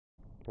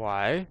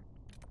Why?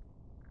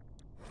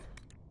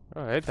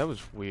 Alright, that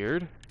was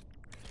weird.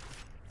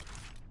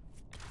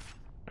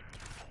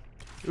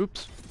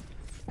 Oops.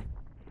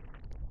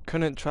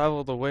 Couldn't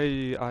travel the way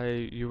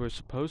you were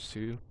supposed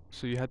to,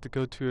 so you had to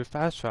go to a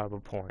fast travel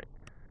point.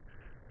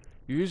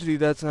 Usually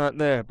that's not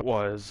there, but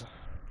was.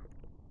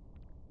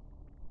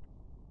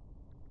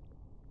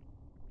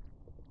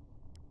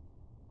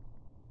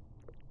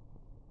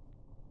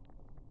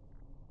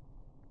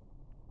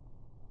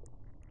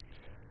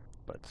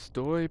 But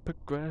story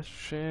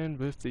progression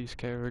with these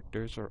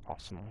characters are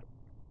awesome.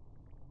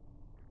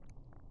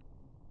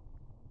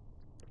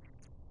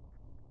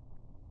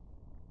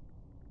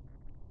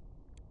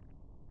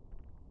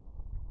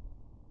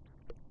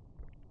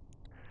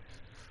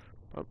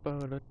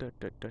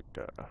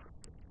 Ba-ba-da-da-da-da-da.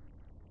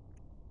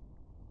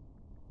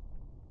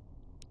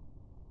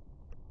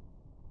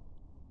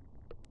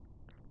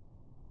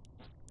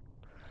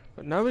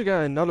 But now we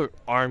got another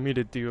army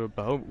to deal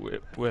about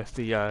with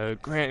the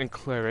Grant and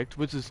Cleric,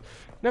 which is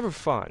never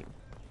fun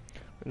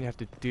when you have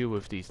to deal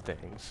with these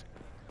things.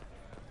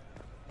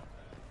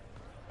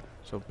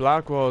 So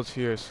Blackwall's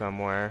here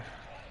somewhere.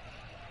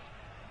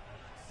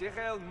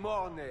 Cyril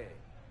Mornay,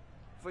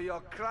 for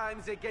your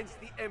crimes against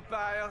the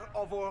Empire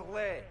of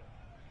Orlais.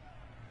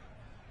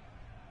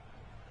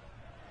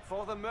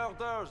 For the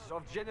murders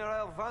of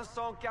General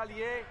Vincent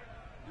Callier,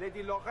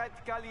 Lady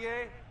Laurette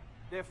Callier,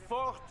 their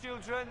 4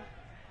 children,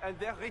 and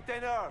their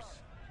retainers.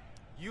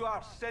 You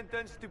are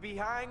sentenced to be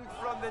hanged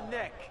from the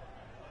neck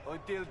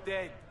until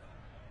dead.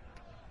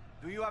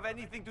 Do you have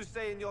anything to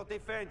say in your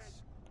defense?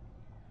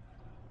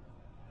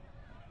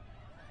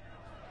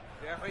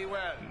 Very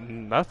well.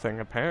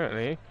 Nothing,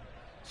 apparently.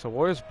 So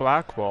where's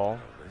Blackwall?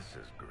 Oh,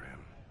 this is grim.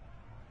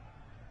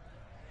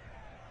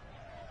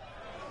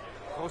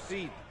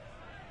 Proceed.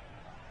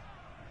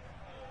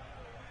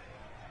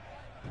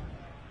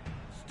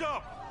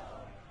 Stop!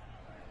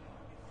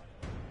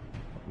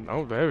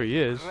 Oh, there he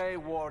is. Grey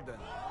Warden.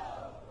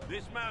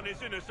 This man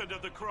is innocent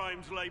of the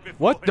crimes laid before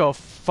What him. the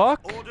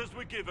fuck? Orders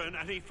were given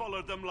and he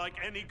followed them like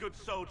any good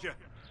soldier.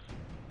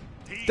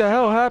 What the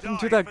hell happened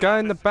to that guy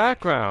in the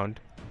background?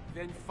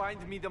 Then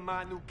find me the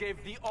man who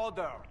gave the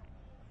order.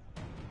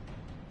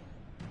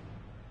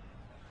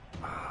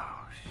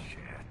 Oh,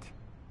 shit.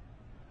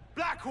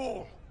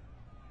 Blackwall!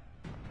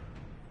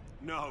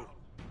 No,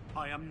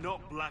 I am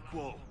not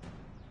Blackwall.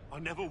 I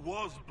never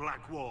was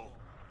Blackwall.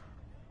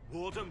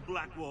 Warden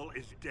Blackwall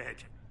is dead,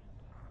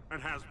 and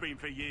has been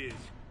for years.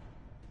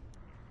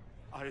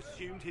 I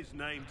assumed his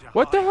name to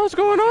What the hide hell's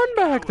going my on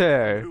back power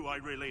there? Who I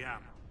really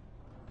am.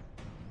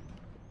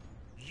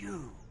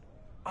 You,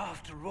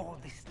 after all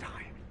this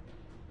time.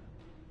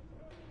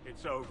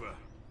 It's over.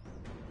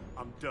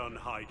 I'm done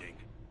hiding.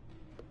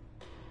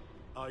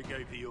 I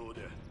gave the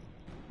order.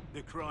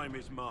 The crime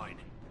is mine.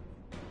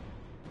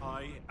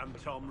 I am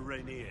Tom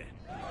Rainier.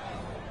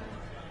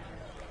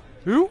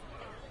 Who?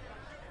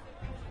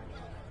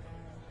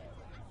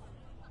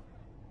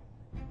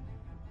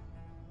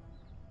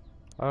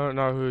 I don't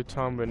know who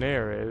Tom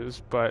Rainier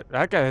is, but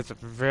that guy has a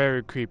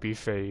very creepy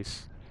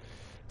face.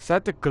 Is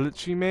that the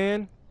glitchy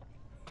man?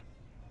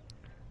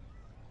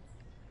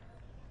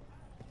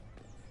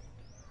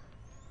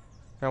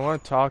 I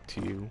want to talk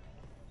to you.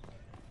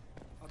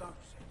 I don't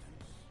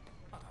sentence.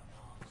 I don't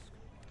ask.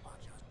 I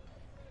just...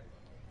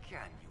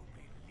 Can you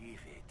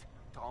believe it?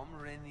 Tom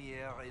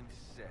Rainier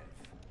himself.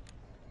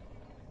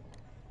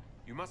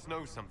 You must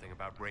know something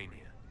about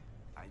Rainier.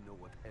 I know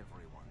what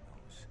everyone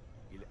knows.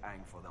 He'll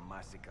hang for the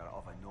massacre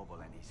of a noble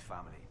and his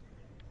family.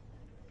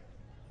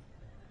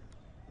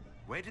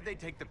 Where did they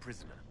take the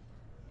prisoner?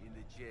 In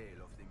the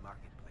jail of the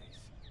marketplace.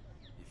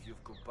 If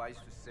you've goodbyes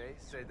to say,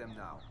 say them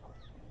now.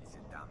 It's a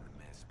damn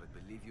mess, but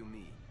believe you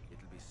me,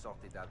 it'll be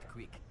sorted out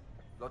quick.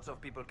 Lots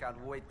of people can't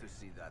wait to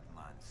see that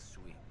man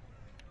swing.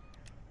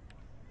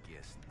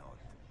 Guess not.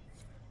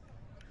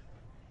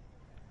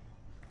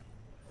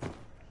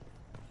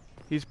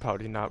 He's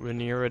probably not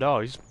Rainier at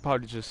all. He's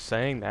probably just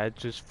saying that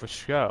just for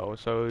show,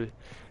 so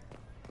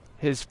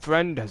his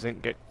friend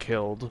doesn't get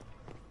killed.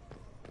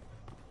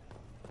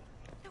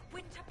 The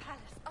Winter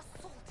Palace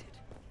assaulted.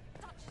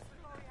 Duchess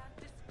Florian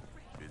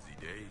disgraced. Busy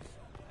days.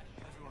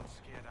 Everyone's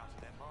scared out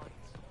of their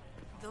minds.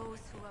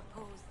 Those who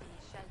oppose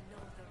thee shall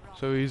know the wrong.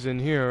 So he's in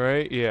here,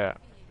 right? Yeah.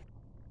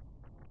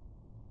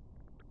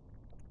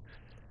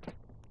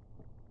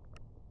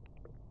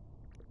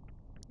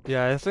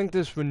 Yeah, I think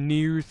this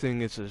Rainier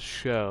thing is a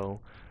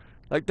show.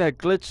 Like that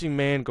glitchy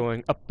man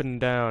going up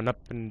and down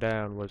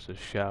was a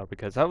show,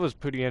 because that was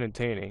pretty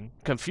entertaining.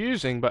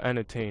 Confusing, but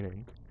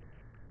entertaining.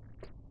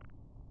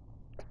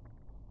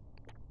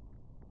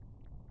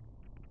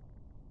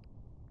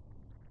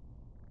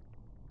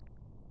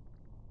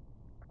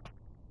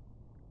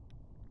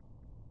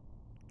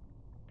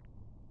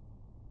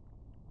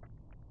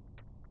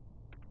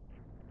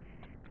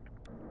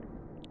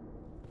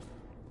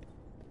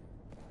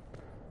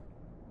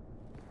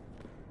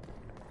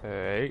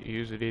 Alright,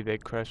 usually they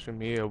question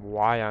me of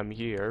why I'm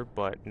here,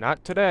 but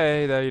not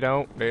today. They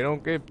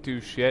don't give two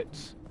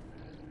shits.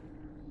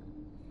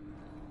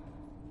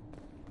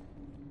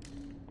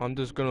 I'm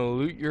just gonna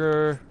loot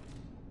your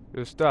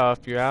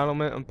stuff, your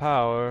element and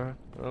power.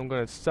 And I'm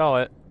gonna sell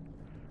it.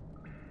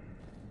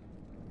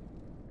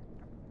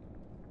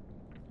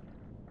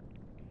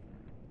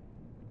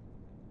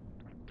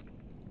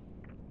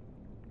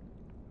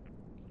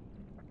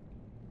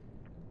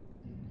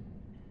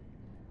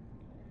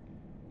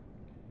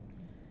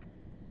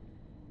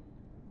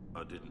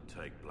 I didn't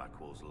take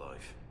Blackwall's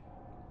life.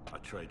 I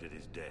traded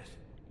his death.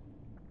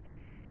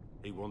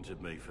 He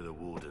wanted me for the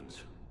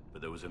Wardens,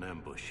 but there was an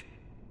ambush.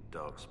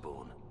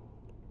 Darkspawn.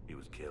 He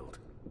was killed.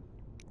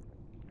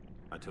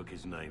 I took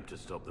his name to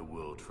stop the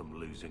world from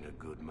losing a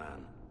good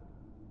man.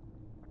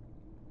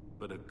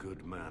 But a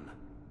good man,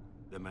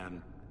 the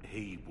man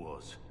he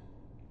was,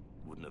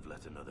 wouldn't have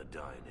let another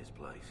die in his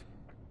place.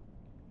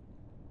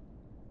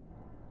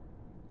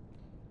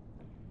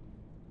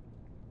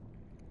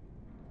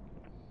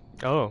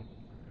 Oh,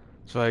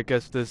 so I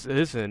guess this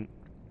isn't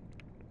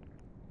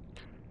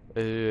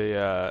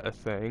a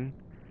thing.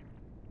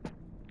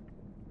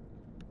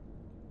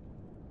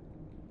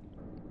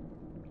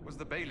 Was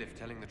the bailiff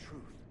telling the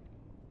truth?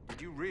 Did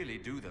you really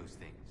do those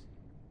things?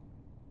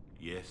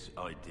 Yes,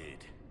 I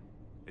did.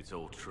 It's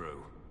all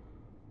true.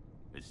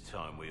 It's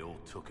time we all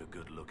took a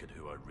good look at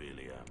who I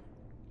really am.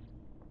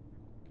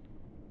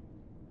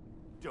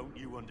 Don't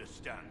you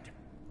understand?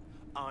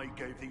 I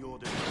gave the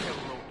order to kill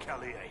Lord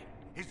Callier,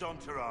 his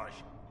entourage,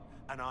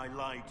 and I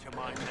lied to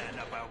my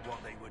men about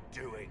what they were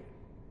doing.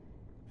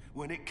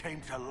 When it came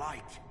to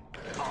light,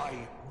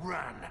 I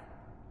ran.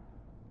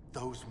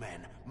 Those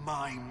men,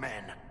 my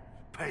men,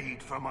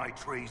 paid for my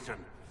treason,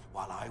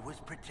 while I was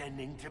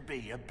pretending to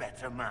be a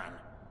better man.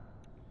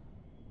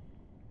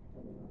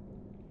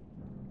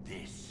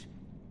 This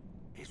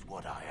is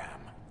what I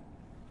am.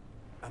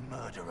 A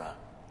murderer,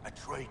 a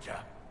traitor,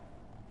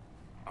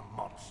 a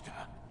monster.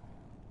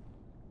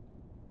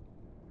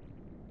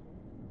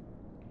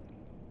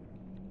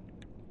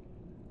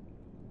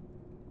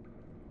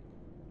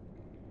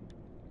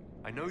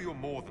 I know you're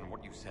more than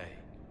what you say.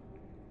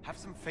 Have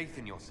some faith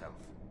in yourself.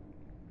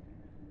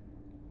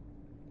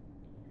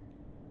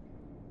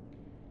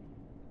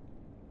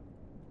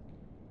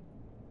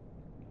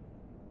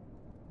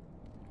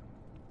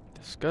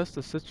 Discuss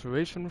the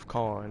situation with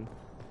Colin.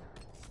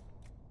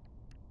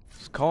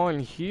 Is Colin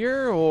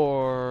here,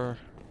 or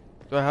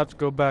do I have to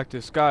go back to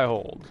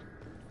Skyhold?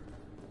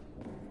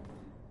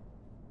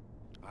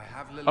 I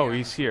have Oh,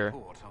 he's here.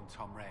 report on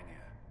Tom Rainier.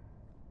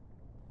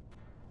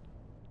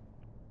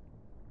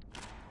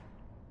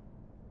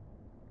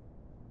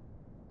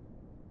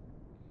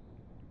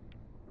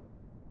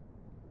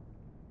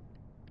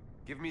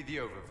 Give me the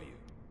overview.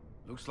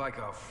 Looks like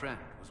our friend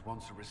was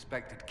once a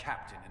respected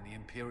captain in the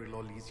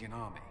Imperial Orlesian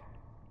army.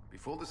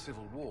 Before the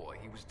Civil War,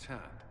 he was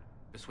turned,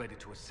 persuaded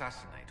to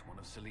assassinate one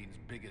of Celine's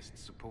biggest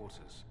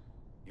supporters.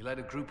 He led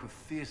a group of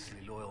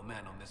fiercely loyal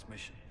men on this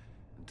mission,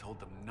 and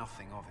told them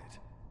nothing of it.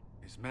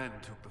 His men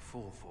took the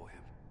fall for him.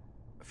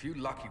 A few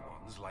lucky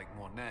ones, like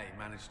Mornay,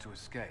 managed to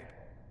escape.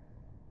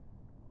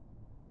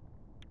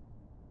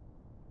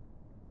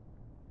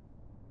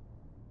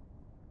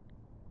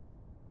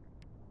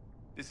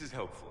 This is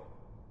helpful,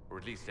 or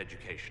at least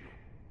educational.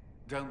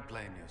 Don't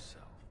blame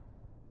yourself.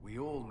 We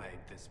all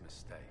made this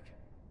mistake.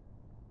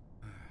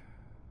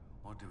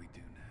 What do we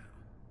do now?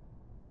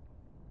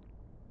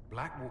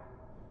 Blackwall...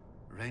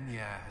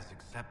 Rainier has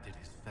accepted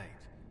his fate,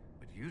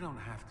 but you don't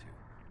have to.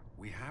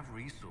 We have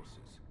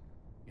resources.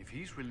 If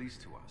he's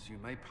released to us, you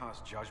may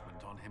pass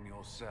judgment on him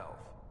yourself.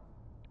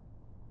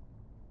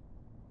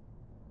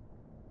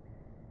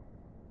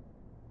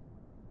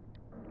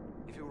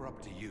 If it were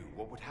up to you,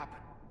 what would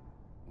happen?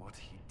 What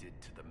he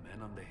did to the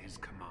men under his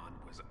command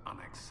was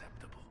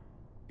unacceptable.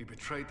 He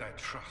betrayed their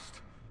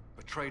trust,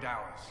 betrayed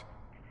ours.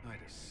 I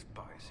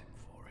despise him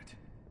for it.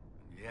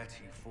 And yet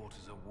he fought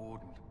as a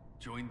warden,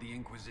 joined the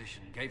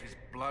Inquisition, gave his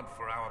blood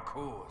for our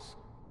cause.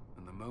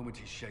 And the moment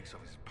he shakes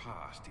off his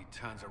past, he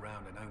turns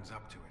around and owns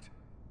up to it.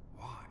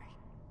 Why?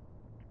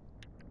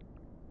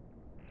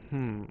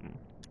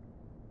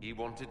 He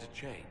wanted to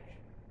change.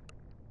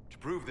 To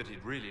prove that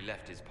he'd really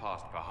left his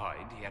past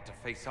behind, he had to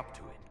face up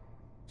to it.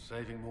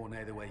 Saving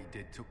Mornay the way he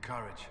did took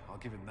courage, I'll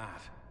give him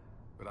that.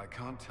 But I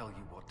can't tell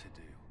you what to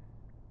do.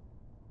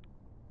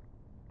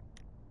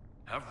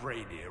 Have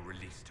Rainier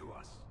released to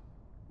us.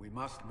 We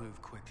must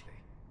move quickly.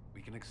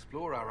 We can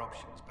explore our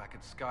options back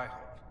at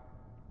Skyhold.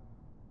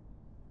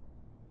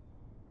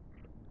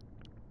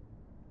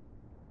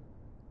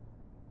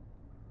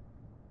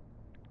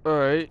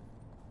 Alright.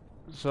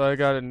 So I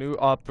got a new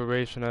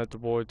operation at the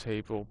war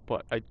table,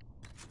 but I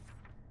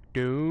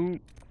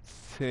don't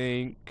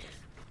think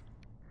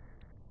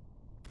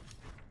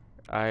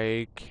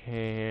I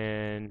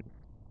can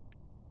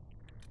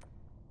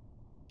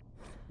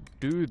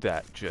do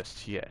that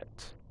just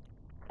yet.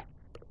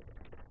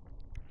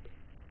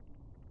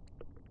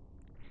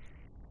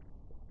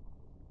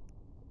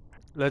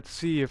 Let's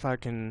see if I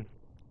can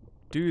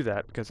do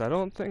that, because I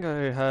don't think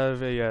I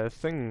have a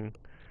thing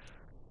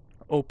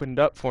opened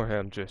up for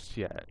him just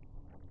yet.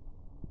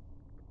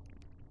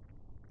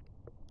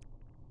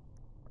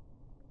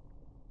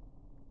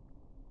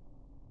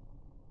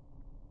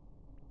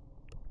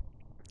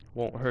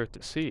 Won't hurt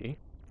to see.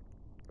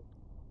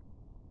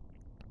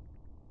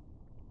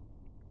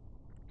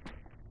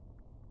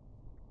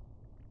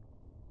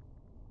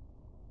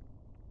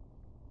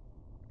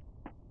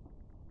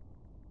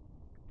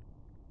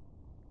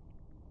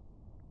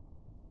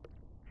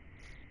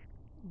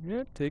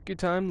 Yeah, take your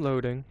time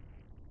loading.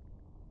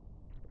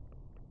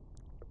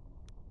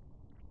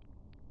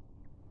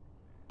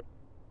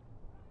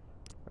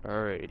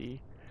 Alrighty.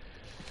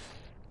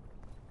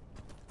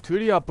 To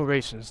the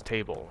operations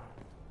table.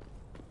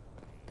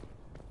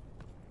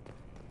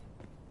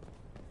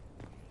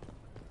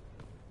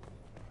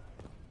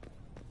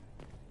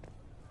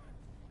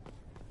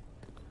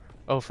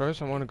 Oh,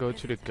 first I want to go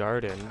to the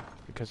garden,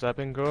 because I've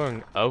been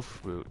growing elf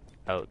fruit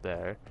out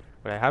there,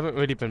 but I haven't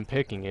really been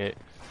picking it.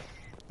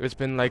 It's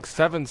been like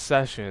 7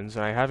 sessions,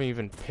 and I haven't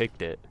even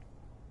picked it.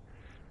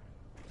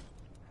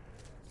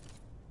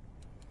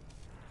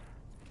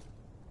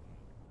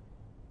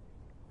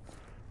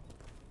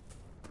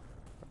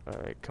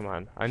 Alright, come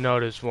on. I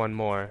know there's one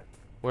more.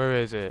 Where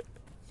is it?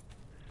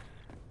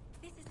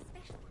 This is a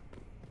special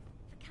one.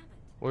 For Cabot.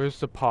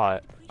 Where's the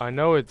pot? I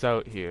know it's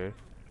out here.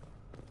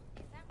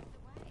 Is that the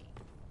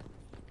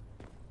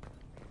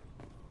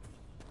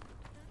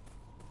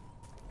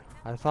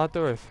way? I thought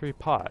there were 3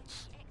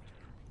 pots.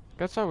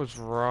 Guess I was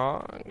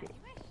wrong.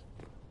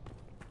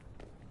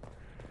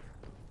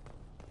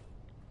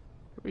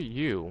 Who are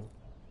you?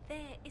 There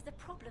is a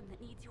problem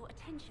that needs your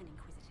attention,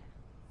 Inquisitor.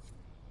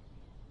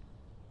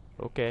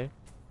 Okay.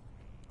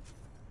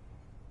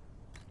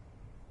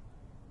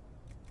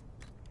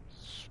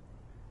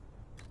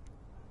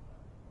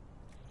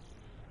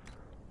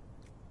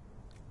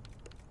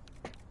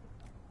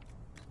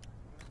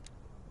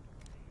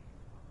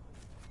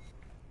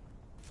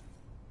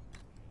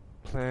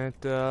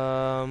 Plant,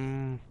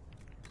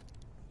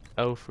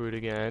 elf fruit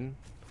again.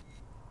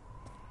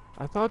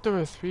 I thought there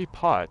were 3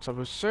 pots. I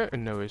was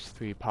certain there was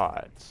 3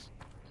 pots.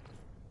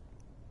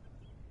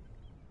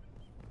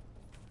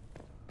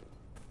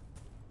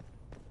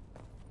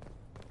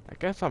 I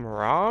guess I'm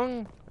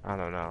wrong? I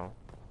don't know.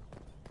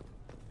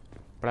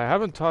 But I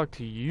haven't talked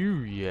to you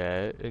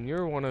yet, and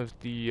you're one of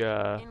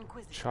the,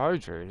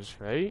 chargers,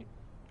 right?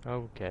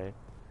 Okay.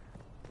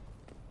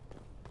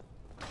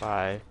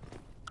 Bye.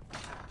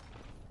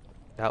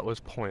 That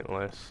was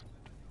pointless.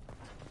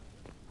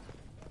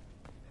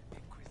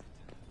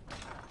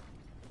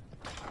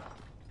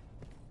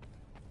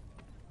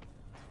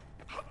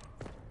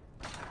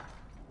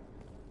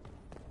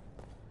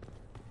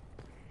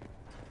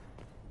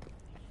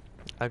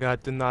 I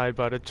got denied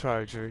by the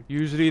charger.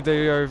 Usually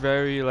they are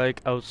very,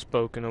 like,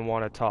 outspoken and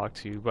want to talk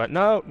to you, but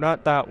no,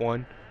 not that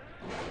one.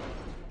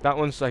 That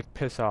one's like,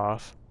 piss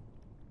off.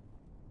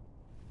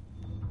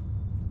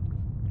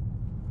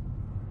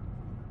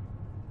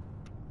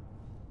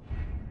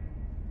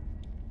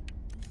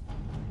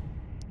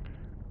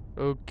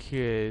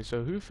 Okay,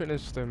 so who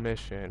finished their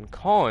mission?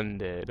 Khan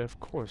did.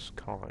 Of course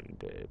Khan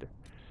did.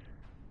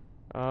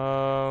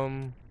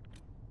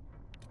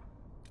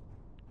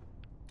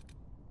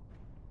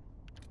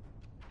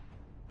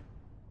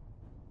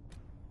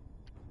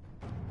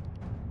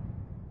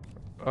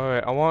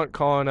 Alright, I want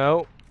Khan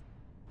out.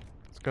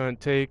 It's gonna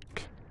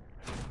take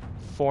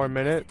 4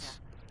 minutes.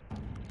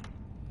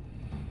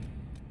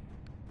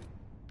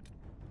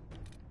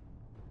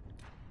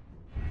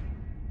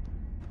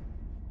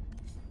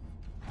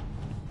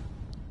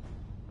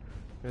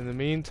 In the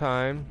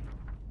meantime,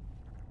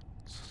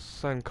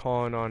 send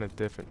Khan on a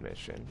different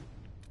mission.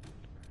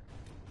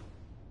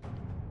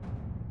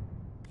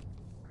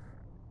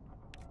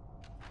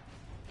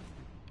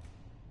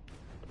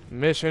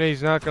 Mission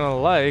he's not gonna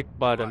like,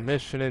 but a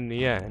mission in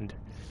the end.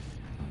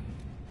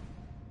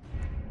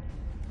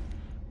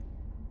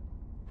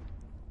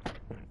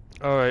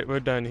 Alright, we're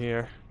done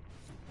here.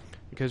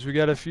 Because we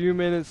got a few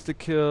minutes to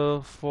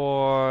kill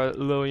for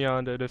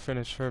Liliana to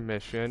finish her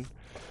mission.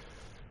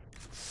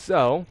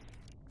 So,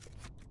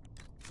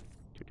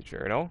 do the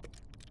journal.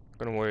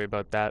 Gonna worry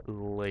about that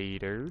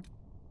later.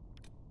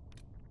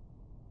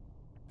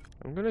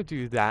 I'm gonna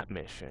do that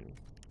mission.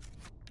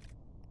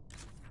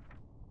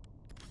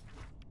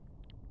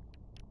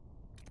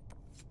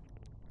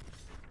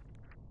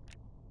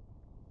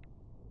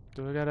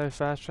 Do I got a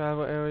fast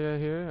travel area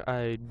here?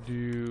 I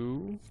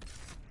do.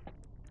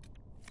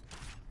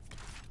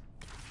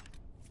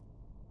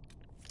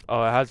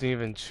 Oh, it hasn't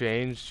even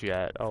changed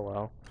yet. Oh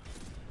well.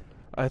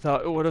 I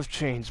thought it would have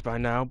changed by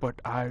now,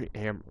 but I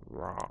am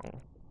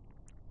wrong.